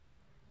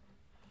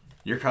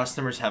Your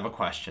customers have a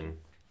question.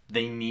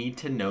 They need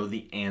to know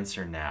the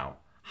answer now.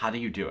 How do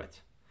you do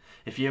it?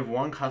 If you have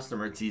one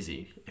customer, it's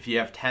easy. If you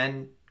have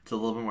 10, it's a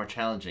little bit more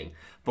challenging.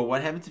 But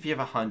what happens if you have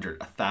 100,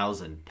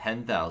 1,000,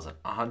 10,000,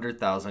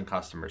 100,000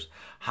 customers?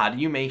 How do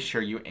you make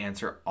sure you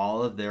answer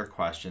all of their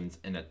questions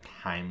in a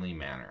timely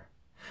manner?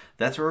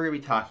 That's what we're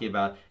going to be talking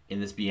about in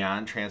this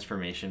Beyond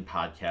Transformation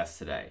podcast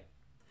today.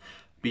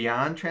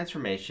 Beyond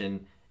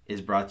Transformation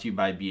is brought to you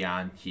by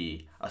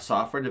BeyondKey, a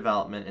software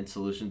development and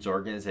solutions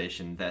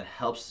organization that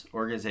helps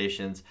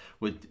organizations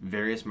with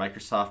various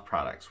Microsoft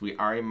products. We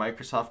are a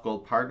Microsoft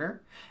Gold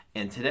partner,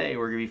 and today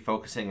we're going to be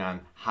focusing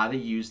on how to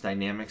use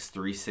Dynamics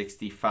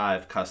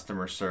 365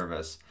 customer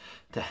service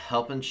to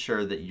help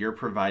ensure that you're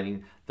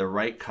providing the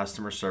right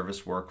customer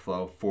service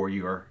workflow for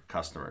your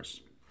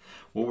customers.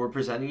 What we're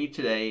presenting you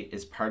today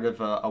is part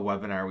of a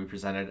webinar we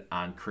presented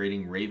on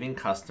creating raving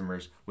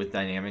customers with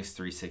Dynamics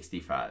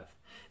 365.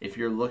 If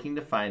you're looking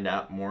to find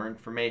out more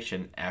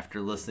information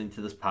after listening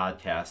to this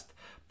podcast,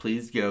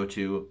 please go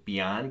to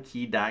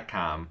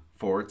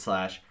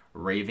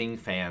beyondkey.com/raving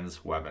fans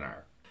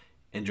webinar.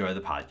 Enjoy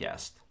the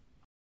podcast.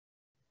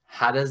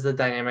 How does the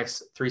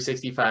Dynamics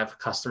 365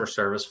 customer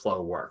service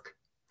flow work?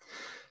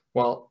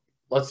 Well,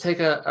 let's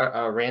take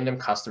a random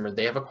customer.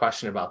 They have a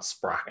question about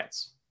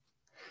sprockets.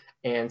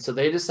 And so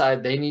they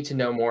decide they need to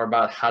know more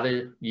about how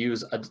to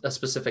use a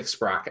specific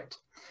sprocket.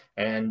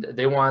 And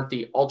they want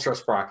the Ultra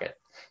Sprocket.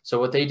 So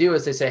what they do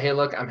is they say, hey,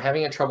 look, I'm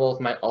having trouble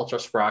with my Ultra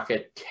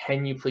Sprocket.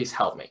 Can you please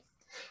help me?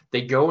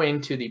 They go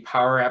into the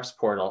Power Apps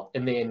portal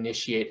and they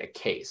initiate a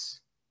case.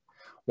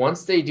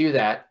 Once they do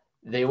that,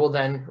 they will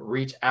then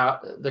reach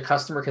out. The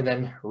customer can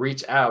then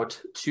reach out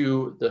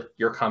to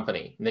your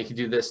company. And they can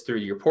do this through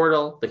your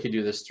portal. They can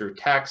do this through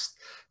text.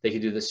 They can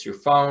do this through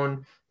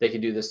phone. They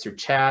can do this through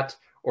chat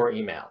or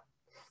email.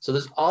 So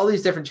there's all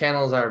these different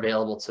channels that are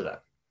available to them.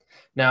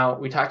 Now,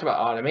 we talked about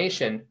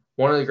automation.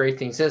 One of the great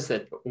things is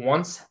that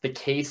once the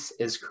case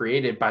is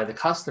created by the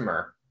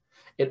customer,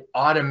 it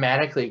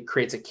automatically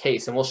creates a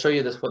case. And we'll show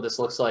you what this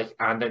looks like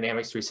on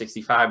Dynamics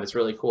 365. It's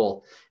really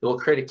cool. It will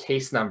create a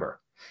case number.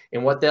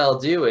 And what they'll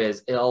do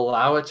is it'll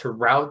allow it to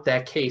route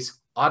that case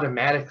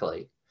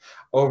automatically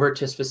over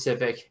to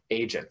specific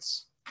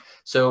agents.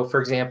 So for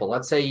example,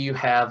 let's say you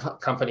have a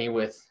company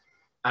with,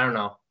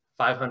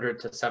 500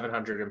 to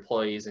 700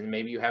 employees, and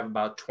maybe you have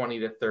about 20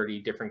 to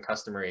 30 different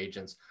customer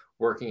agents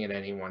working at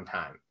any one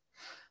time.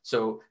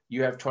 So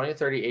you have 20 to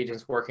 30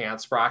 agents working on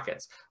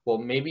sprockets. Well,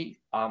 maybe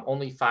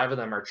only 5 of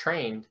them are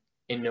trained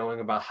in knowing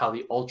about how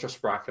the Ultra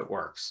Sprocket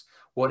works.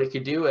 What it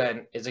could do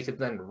is it could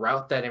then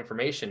route that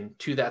information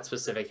to that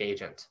specific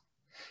agent.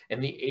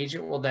 And the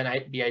agent will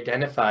then be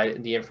identified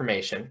in the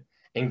information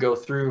and go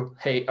through,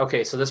 hey,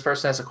 okay, so this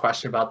person has a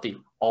question about the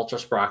Ultra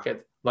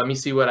Sprocket. Let me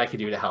see what I can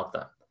do to help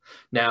them.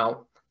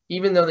 Now,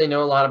 even though they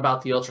know a lot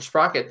about the Ultra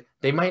Sprocket,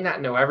 they might not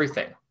know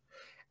everything.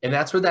 And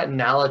that's where that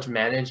knowledge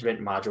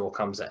management module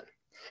comes in.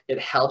 It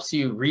helps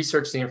you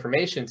research the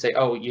information, say,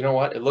 oh, you know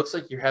what? It looks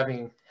like you're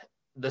having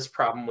this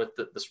problem with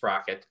the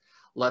sprocket.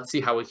 Let's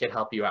see how we can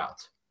help you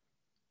out.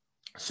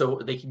 So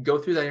they could go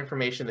through that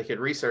information, they could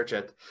research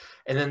it,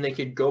 and then they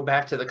could go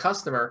back to the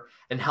customer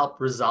and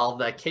help resolve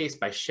that case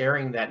by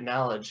sharing that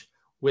knowledge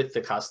with the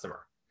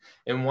customer.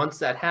 And once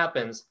that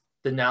happens,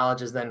 the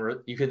knowledge is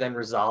then, you could then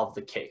resolve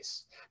the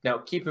case. Now,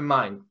 keep in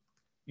mind,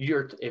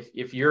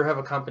 if you have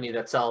a company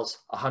that sells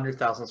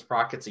 100,000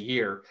 sprockets a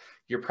year,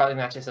 you're probably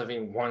not just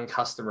having one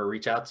customer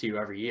reach out to you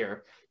every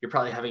year. You're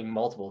probably having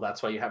multiple.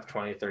 That's why you have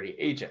 20 to 30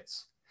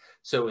 agents.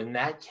 So in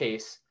that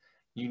case,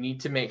 you need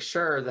to make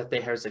sure that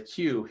there's a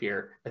queue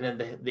here, and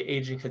then the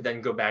agent could then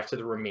go back to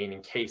the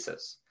remaining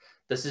cases.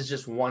 This is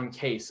just one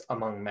case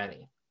among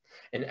many.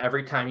 And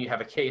every time you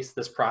have a case,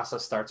 this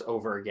process starts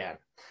over again.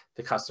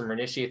 The customer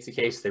initiates the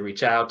case, they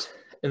reach out,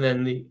 and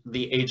then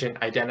the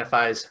agent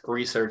identifies,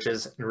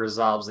 researches, and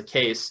resolves the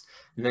case,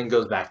 and then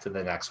goes back to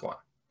the next one.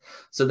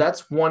 So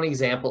that's one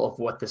example of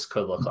what this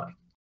could look like.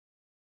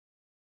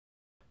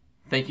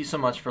 Thank you so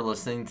much for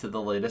listening to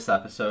the latest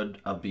episode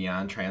of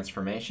Beyond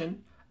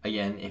Transformation.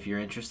 Again, if you're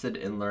interested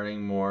in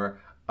learning more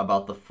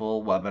about the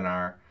full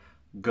webinar,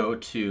 go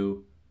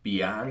to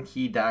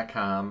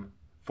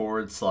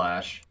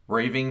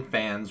beyondkey.com/raving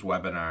fans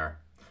webinar.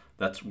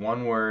 That's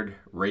one word,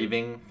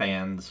 raving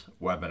fans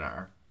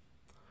webinar.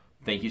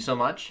 Thank you so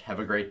much. Have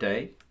a great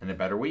day and a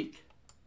better week.